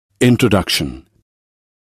Introduction.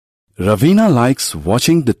 Ravina likes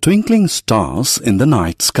watching the twinkling stars in the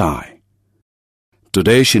night sky.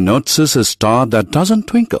 Today she notices a star that doesn't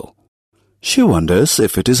twinkle. She wonders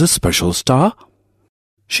if it is a special star.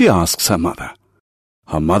 She asks her mother.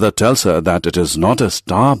 Her mother tells her that it is not a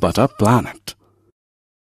star but a planet.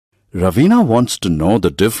 Ravina wants to know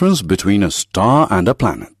the difference between a star and a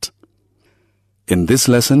planet. In this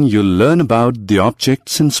lesson, you'll learn about the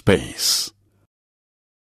objects in space.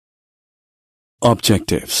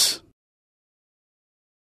 Objectives.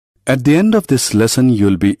 At the end of this lesson,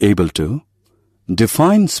 you'll be able to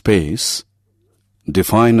define space,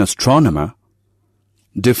 define astronomer,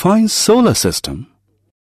 define solar system,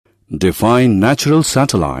 define natural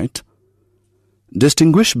satellite,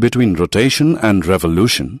 distinguish between rotation and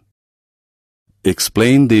revolution,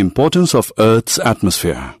 explain the importance of Earth's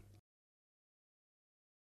atmosphere.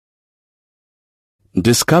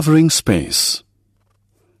 Discovering space.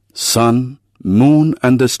 Sun, moon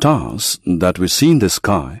and the stars that we see in the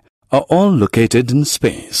sky are all located in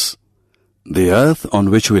space. The Earth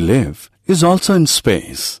on which we live is also in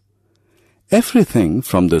space. Everything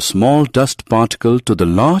from the small dust particle to the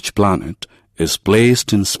large planet is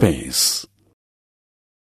placed in space.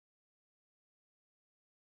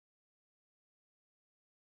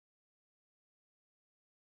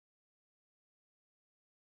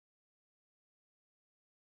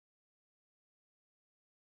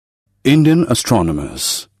 Indian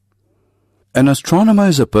astronomers. An astronomer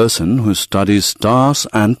is a person who studies stars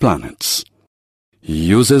and planets. He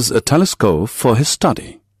uses a telescope for his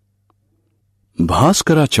study.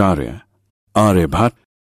 Bhaskaracharya, Aryabhat,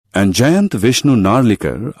 and Jayant Vishnu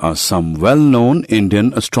Narlikar are some well-known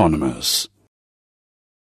Indian astronomers.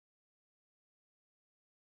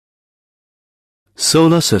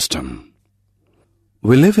 Solar System.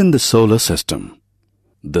 We live in the solar system.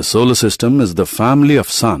 The solar system is the family of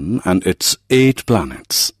Sun and its 8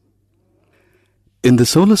 planets. In the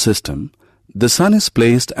solar system, the Sun is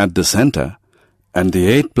placed at the center and the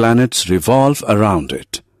 8 planets revolve around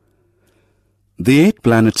it. The 8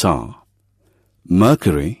 planets are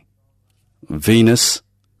Mercury, Venus,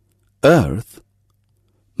 Earth,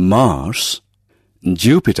 Mars,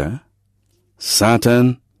 Jupiter,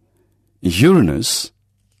 Saturn, Uranus,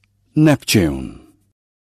 Neptune.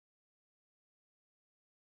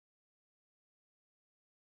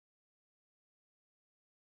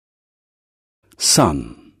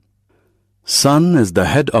 Sun. Sun is the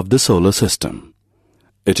head of the solar system.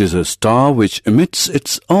 It is a star which emits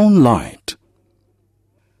its own light.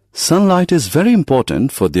 Sunlight is very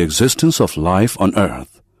important for the existence of life on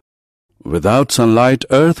Earth. Without sunlight,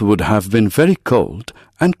 Earth would have been very cold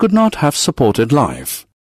and could not have supported life.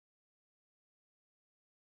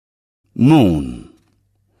 Moon.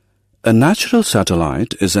 A natural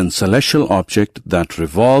satellite is a celestial object that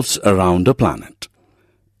revolves around a planet.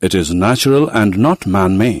 It is natural and not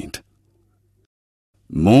man-made.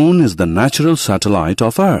 Moon is the natural satellite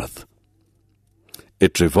of Earth.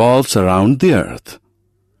 It revolves around the Earth.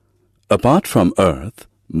 Apart from Earth,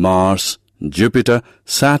 Mars, Jupiter,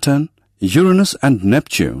 Saturn, Uranus and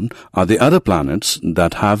Neptune are the other planets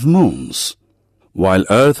that have moons. While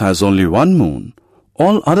Earth has only one moon,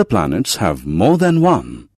 all other planets have more than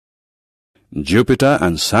one. Jupiter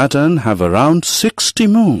and Saturn have around 60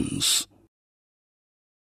 moons.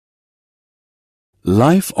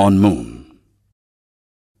 Life on Moon.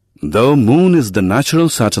 Though Moon is the natural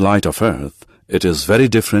satellite of Earth, it is very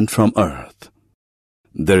different from Earth.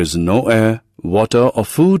 There is no air, water or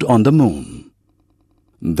food on the Moon.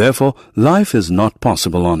 Therefore, life is not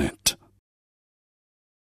possible on it.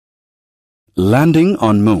 Landing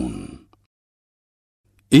on Moon.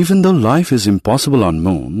 Even though life is impossible on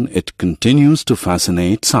Moon, it continues to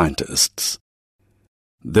fascinate scientists.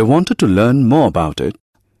 They wanted to learn more about it.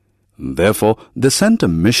 Therefore, they sent a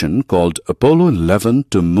mission called Apollo 11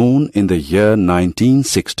 to Moon in the year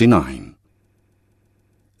 1969.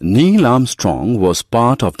 Neil Armstrong was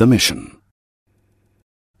part of the mission.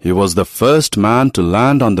 He was the first man to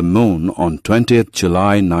land on the Moon on 20th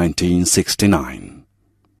July 1969.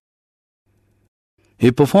 He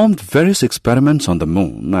performed various experiments on the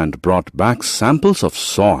Moon and brought back samples of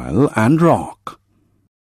soil and rock.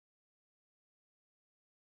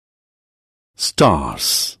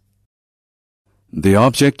 Stars. The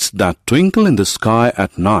objects that twinkle in the sky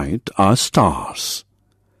at night are stars.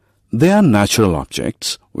 They are natural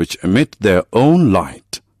objects which emit their own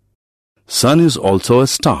light. Sun is also a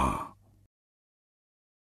star.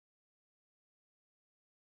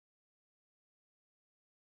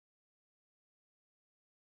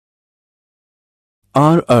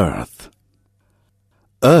 Our Earth.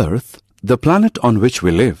 Earth, the planet on which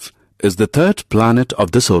we live, is the third planet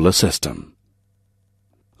of the solar system.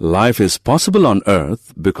 Life is possible on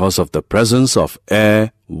Earth because of the presence of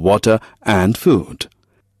air, water, and food.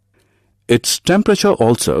 Its temperature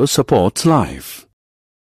also supports life.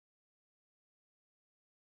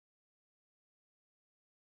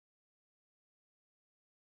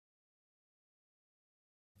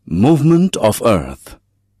 Movement of Earth.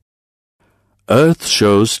 Earth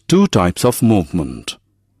shows two types of movement.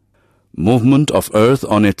 Movement of Earth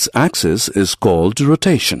on its axis is called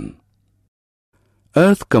rotation.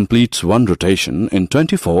 Earth completes one rotation in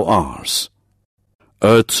 24 hours.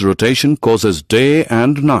 Earth's rotation causes day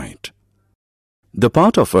and night. The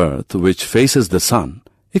part of Earth which faces the sun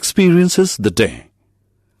experiences the day.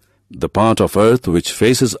 The part of Earth which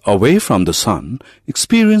faces away from the sun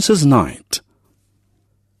experiences night.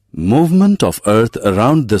 Movement of Earth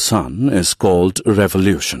around the sun is called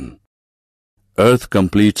revolution. Earth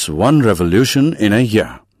completes one revolution in a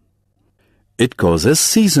year. It causes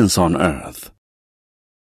seasons on Earth.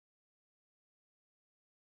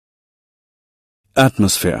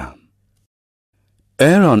 Atmosphere.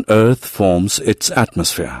 Air on Earth forms its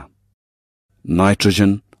atmosphere.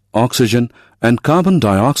 Nitrogen, oxygen, and carbon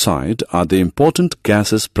dioxide are the important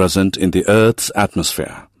gases present in the Earth's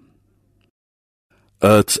atmosphere.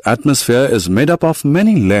 Earth's atmosphere is made up of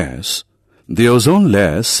many layers. The ozone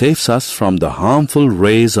layer saves us from the harmful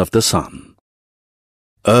rays of the sun.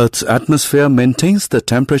 Earth's atmosphere maintains the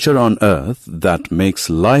temperature on Earth that makes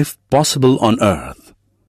life possible on Earth.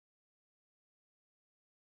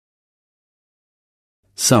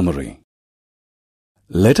 Summary.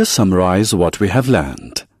 Let us summarize what we have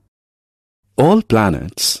learned. All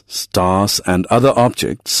planets, stars, and other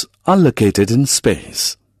objects are located in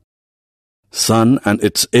space. Sun and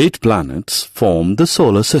its 8 planets form the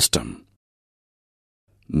solar system.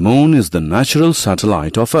 Moon is the natural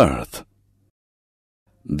satellite of Earth.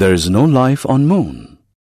 There is no life on Moon.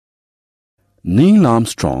 Neil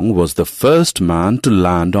Armstrong was the first man to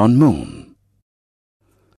land on Moon.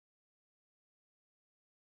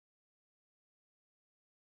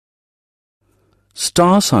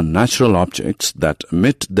 Stars are natural objects that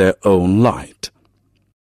emit their own light.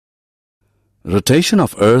 Rotation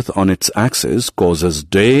of Earth on its axis causes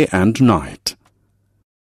day and night.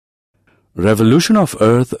 Revolution of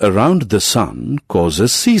Earth around the sun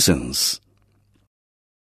causes seasons.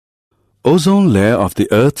 Ozone layer of the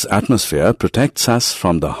Earth's atmosphere protects us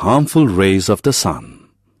from the harmful rays of the sun.